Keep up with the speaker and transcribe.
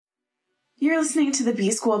You're listening to the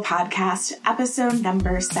B-School Podcast, episode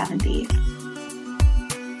number 70.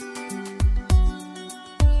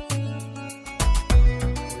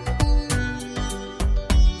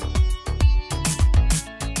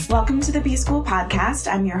 Welcome to the B-School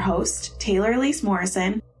Podcast. I'm your host, Taylor Elise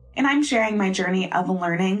Morrison, and I'm sharing my journey of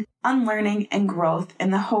learning, unlearning, and growth in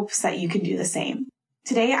the hopes that you can do the same.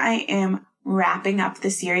 Today, I am wrapping up the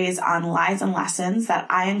series on lies and lessons that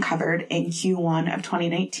I uncovered in Q1 of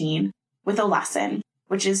 2019 with a lesson,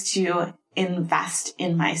 which is to invest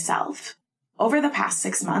in myself. Over the past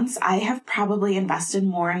 6 months, I have probably invested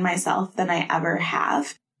more in myself than I ever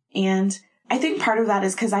have. And I think part of that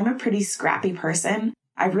is because I'm a pretty scrappy person.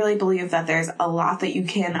 I really believe that there's a lot that you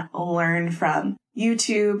can learn from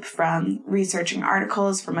YouTube, from researching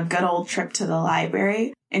articles, from a good old trip to the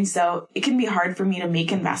library. And so it can be hard for me to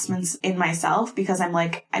make investments in myself because I'm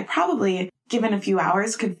like, I probably, given a few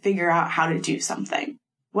hours, could figure out how to do something.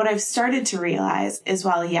 What I've started to realize is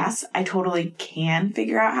while yes, I totally can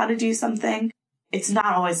figure out how to do something, it's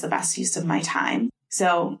not always the best use of my time.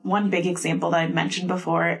 So one big example that I've mentioned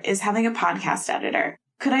before is having a podcast editor.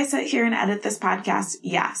 Could I sit here and edit this podcast?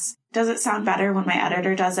 Yes. Does it sound better when my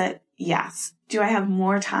editor does it? Yes. Do I have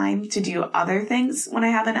more time to do other things when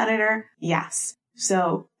I have an editor? Yes.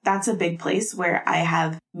 So that's a big place where I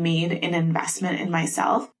have made an investment in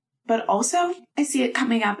myself, but also I see it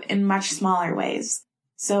coming up in much smaller ways.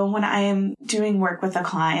 So when I am doing work with a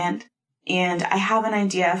client and I have an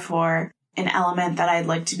idea for an element that I'd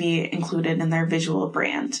like to be included in their visual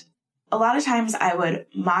brand, a lot of times I would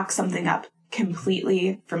mock something up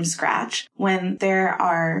completely from scratch when there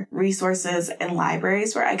are resources and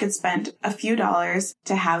libraries where I could spend a few dollars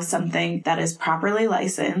to have something that is properly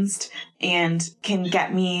licensed and can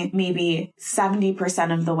get me maybe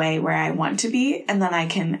 70% of the way where I want to be. And then I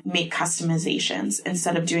can make customizations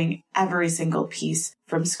instead of doing every single piece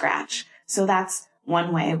from scratch. So that's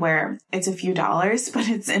one way where it's a few dollars, but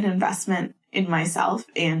it's an investment in myself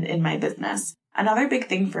and in my business. Another big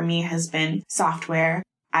thing for me has been software.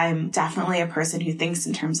 I'm definitely a person who thinks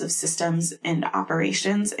in terms of systems and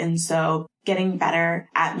operations. And so getting better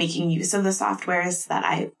at making use of the softwares that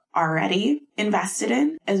I've already invested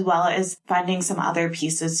in, as well as finding some other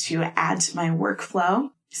pieces to add to my workflow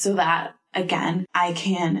so that, again, I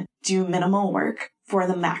can do minimal work for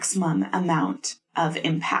the maximum amount of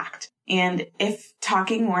impact. And if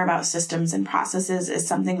talking more about systems and processes is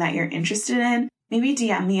something that you're interested in, maybe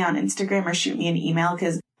DM me on Instagram or shoot me an email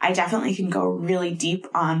because I definitely can go really deep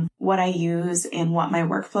on what I use and what my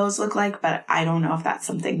workflows look like, but I don't know if that's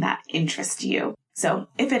something that interests you. So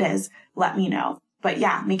if it is, let me know. But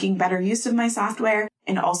yeah, making better use of my software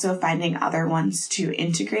and also finding other ones to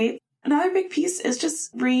integrate. Another big piece is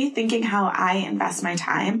just rethinking how I invest my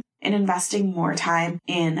time and investing more time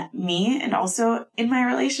in me and also in my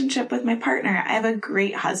relationship with my partner. I have a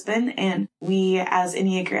great husband and we as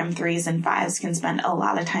Enneagram 3s and 5s can spend a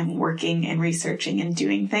lot of time working and researching and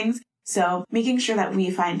doing things. So making sure that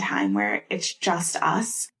we find time where it's just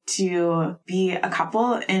us to be a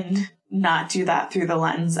couple and not do that through the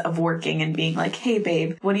lens of working and being like, hey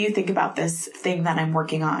babe, what do you think about this thing that I'm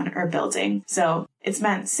working on or building? So it's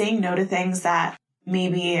meant saying no to things that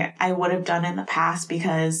maybe I would have done in the past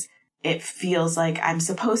because it feels like I'm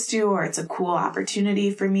supposed to, or it's a cool opportunity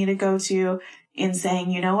for me to go to, and saying,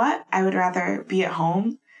 you know what, I would rather be at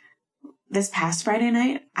home. This past Friday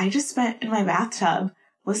night, I just spent in my bathtub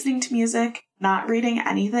listening to music, not reading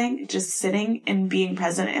anything, just sitting and being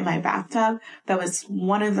present in my bathtub. That was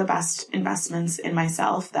one of the best investments in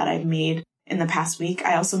myself that I've made in the past week.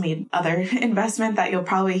 I also made other investment that you'll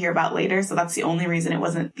probably hear about later. So that's the only reason it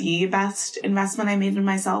wasn't the best investment I made in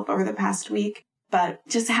myself over the past week. But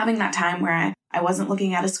just having that time where I wasn't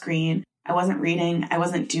looking at a screen, I wasn't reading, I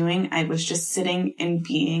wasn't doing, I was just sitting and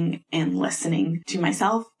being and listening to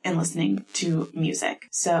myself and listening to music.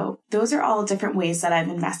 So those are all different ways that I've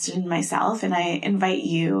invested in myself. And I invite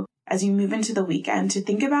you, as you move into the weekend, to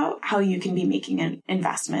think about how you can be making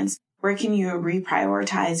investments. Where can you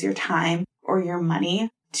reprioritize your time or your money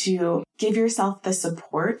to give yourself the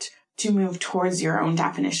support to move towards your own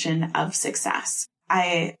definition of success?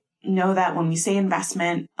 I know that when we say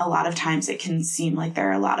investment, a lot of times it can seem like there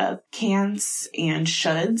are a lot of can'ts and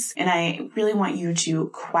shoulds, and I really want you to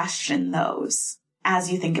question those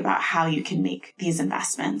as you think about how you can make these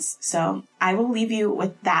investments. So I will leave you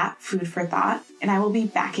with that food for thought, and I will be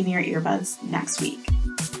back in your earbuds next week.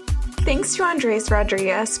 Thanks to Andres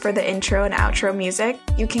Rodriguez for the intro and outro music.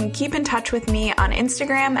 You can keep in touch with me on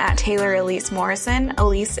Instagram at Taylor Elise Morrison.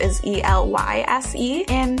 Elise is ELYSE.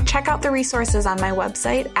 And check out the resources on my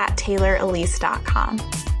website at taylorelise.com.